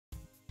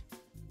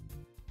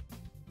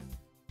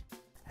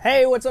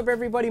Hey, what's up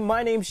everybody?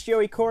 My name's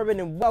Joey Corbin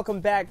and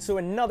welcome back to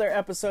another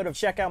episode of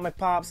Check Out My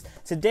Pops.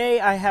 Today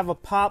I have a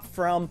pop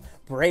from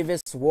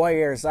Bravest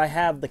Warriors. I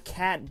have the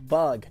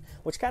Catbug,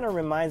 which kind of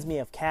reminds me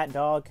of cat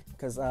dog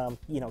because,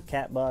 you know,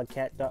 Catbug,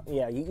 cat dog,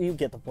 yeah, you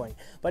get the point.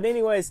 But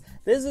anyways,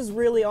 this is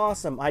really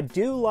awesome. I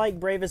do like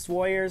Bravest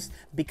Warriors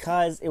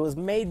because it was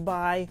made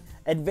by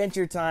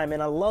Adventure Time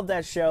and I love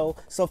that show.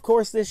 So of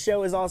course this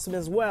show is awesome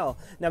as well.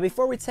 Now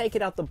before we take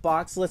it out the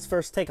box, let's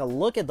first take a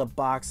look at the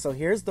box. So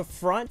here's the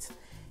front.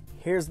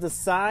 Here's the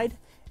side,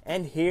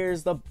 and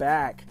here's the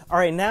back.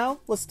 Alright, now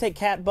let's take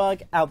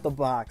Catbug out the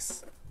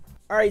box.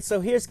 Alright, so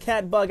here's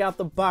Catbug out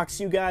the box,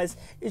 you guys.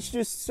 It's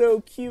just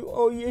so cute.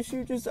 Oh, yes,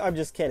 I'm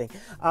just kidding.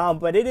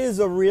 But it is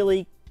a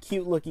really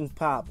cute looking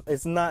pop.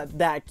 It's not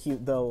that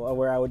cute, though,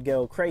 where I would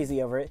go crazy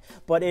over it.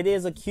 But it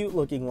is a cute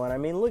looking one. I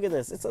mean, look at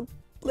this. It's a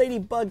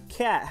ladybug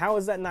cat. How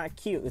is that not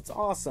cute? It's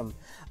awesome.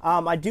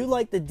 I do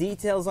like the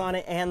details on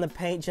it and the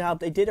paint job.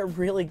 They did a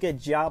really good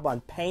job on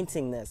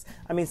painting this.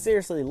 I mean,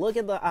 seriously, look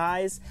at the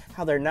eyes,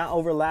 how they're not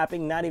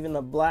overlapping. Not even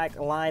the black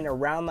line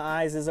around the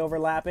eyes is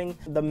overlapping.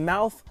 The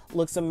mouth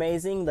looks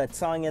amazing. The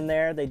tongue in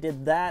there, they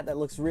did that. That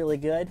looks really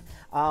good.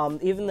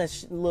 Even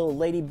the little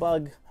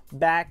ladybug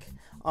back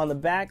on the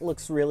back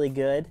looks really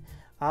good.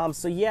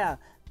 So yeah,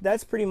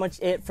 that's pretty much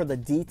it for the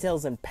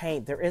details and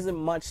paint. There isn't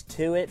much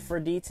to it for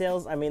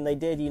details. I mean, they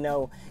did, you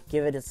know,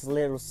 give it its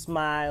little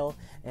smile,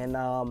 and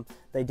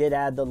they did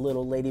add the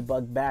little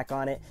ladybug back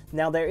on it.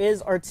 Now, there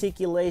is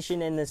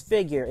articulation in this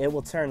figure. It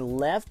will turn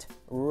left,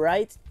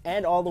 right,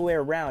 and all the way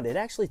around. It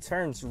actually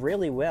turns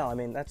really well. I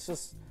mean, that's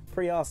just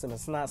pretty awesome.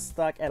 It's not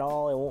stuck at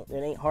all. It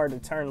ain't hard to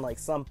turn like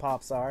some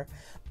pops are.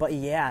 But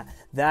yeah,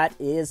 that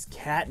is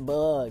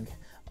Catbug.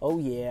 Oh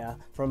yeah,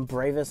 from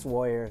Bravest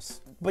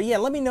Warriors. But yeah,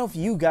 let me know if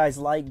you guys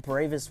like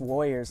Bravest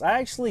Warriors. I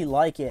actually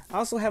like it. I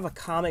also have a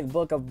comic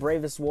book of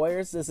Bravest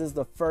Warriors. This is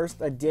the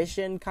first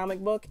edition comic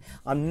book.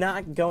 I'm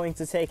not going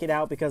to take it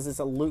out because it's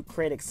a Loot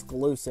Crate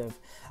exclusive.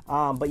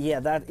 But yeah,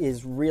 that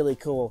is really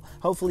cool.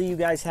 Hopefully you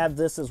guys have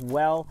this as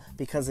well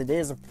because it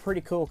is a pretty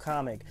cool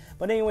comic.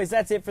 But anyways,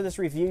 that's it for this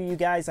review, you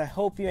guys. I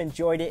hope you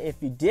enjoyed it. If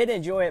you did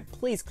enjoy it,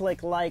 please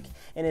click like.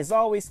 And as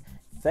always,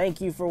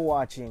 thank you for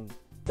watching.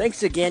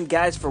 Thanks again,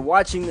 guys, for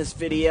watching this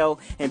video,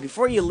 and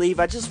before you leave,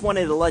 I just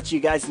wanted to let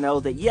you guys know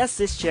that yes,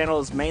 this channel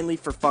is mainly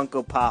for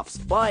Funko Pops,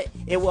 but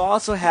it will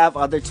also have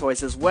other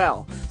toys as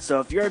well.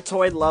 So if you're a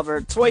toy lover,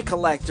 toy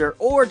collector,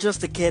 or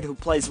just a kid who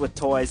plays with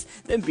toys,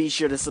 then be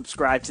sure to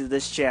subscribe to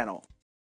this channel.